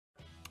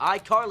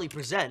iCarly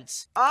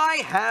presents I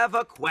Have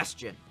a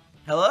Question.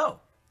 Hello,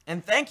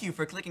 and thank you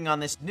for clicking on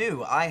this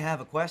new I Have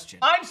a Question.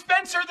 I'm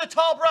Spencer, the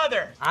tall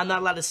brother. I'm not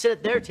allowed to sit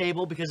at their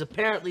table because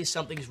apparently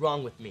something's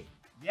wrong with me.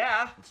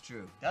 Yeah, It's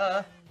true.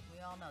 duh. We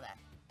all know that.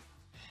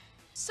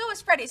 So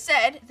as Freddie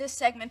said, this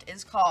segment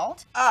is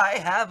called I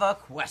Have a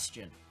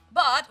Question.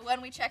 But when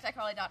we checked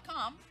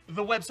iCarly.com,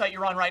 The website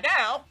you're on right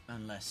now,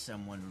 Unless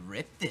someone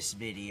ripped this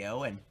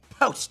video and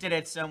posted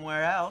it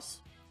somewhere else.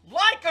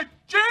 like a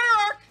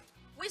jerk!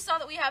 we saw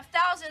that we have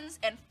thousands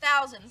and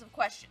thousands of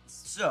questions,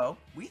 So,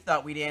 we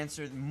thought we'd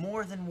answer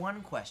more than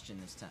one question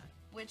this time.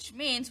 which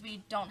means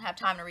we don't have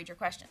time to read your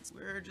questions.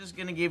 We're just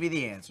gonna give you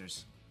the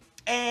answers.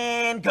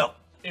 And go!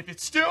 If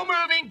it's still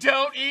moving,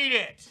 don't eat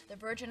it. The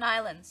Virgin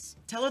Islands.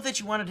 Tell her that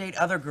you want to date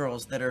other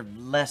girls that are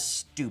less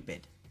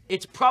stupid.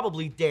 It's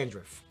probably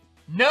dandruff.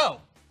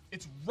 No,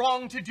 it's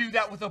wrong to do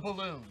that with a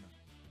balloon.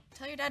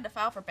 Tell your dad to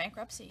file for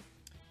bankruptcy.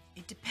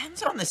 It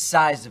depends on the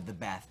size of the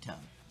bathtub.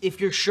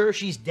 If you're sure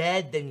she's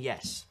dead, then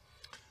yes.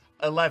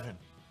 11.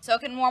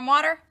 Soak it in warm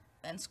water,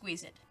 then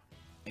squeeze it.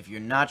 If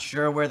you're not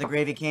sure where the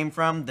gravy came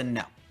from, then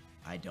no.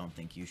 I don't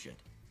think you should.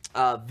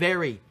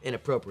 Very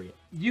inappropriate.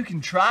 You can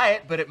try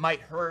it, but it might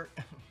hurt.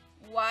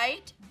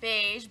 White,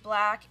 beige,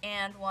 black,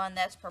 and one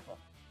that's purple.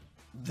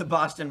 The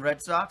Boston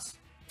Red Sox?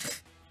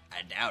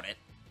 I doubt it.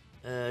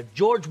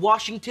 George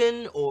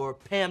Washington or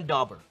Pam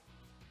Dauber?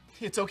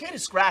 It's okay to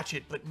scratch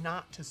it, but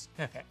not to...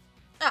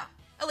 Ah,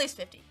 at least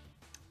 50.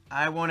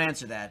 I won't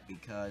answer that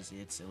because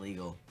it's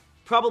illegal.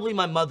 Probably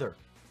my mother.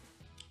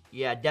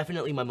 Yeah,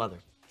 definitely my mother.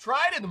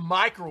 Try it in the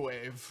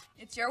microwave.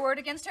 It's your word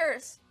against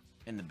hers.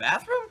 In the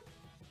bathroom?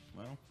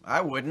 Well,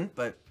 I wouldn't,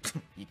 but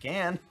you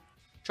can.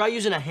 Try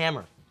using a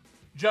hammer.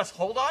 Just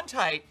hold on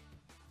tight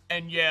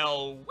and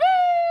yell,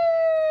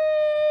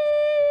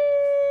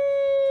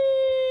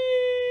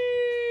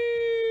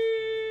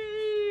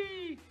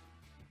 "Whee!"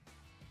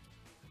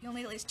 You'll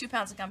need at least 2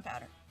 pounds of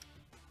gunpowder.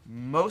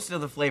 Most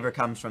of the flavor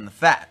comes from the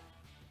fat.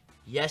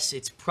 Yes,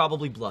 it's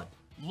probably blood.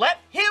 Let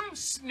him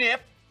sniff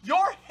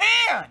your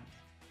hand.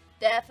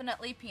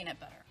 Definitely peanut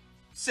butter.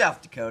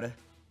 South Dakota.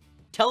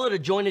 Tell her to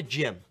join a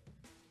gym.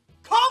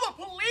 Call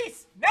the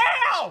police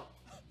now!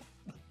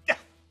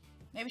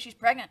 Maybe she's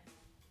pregnant.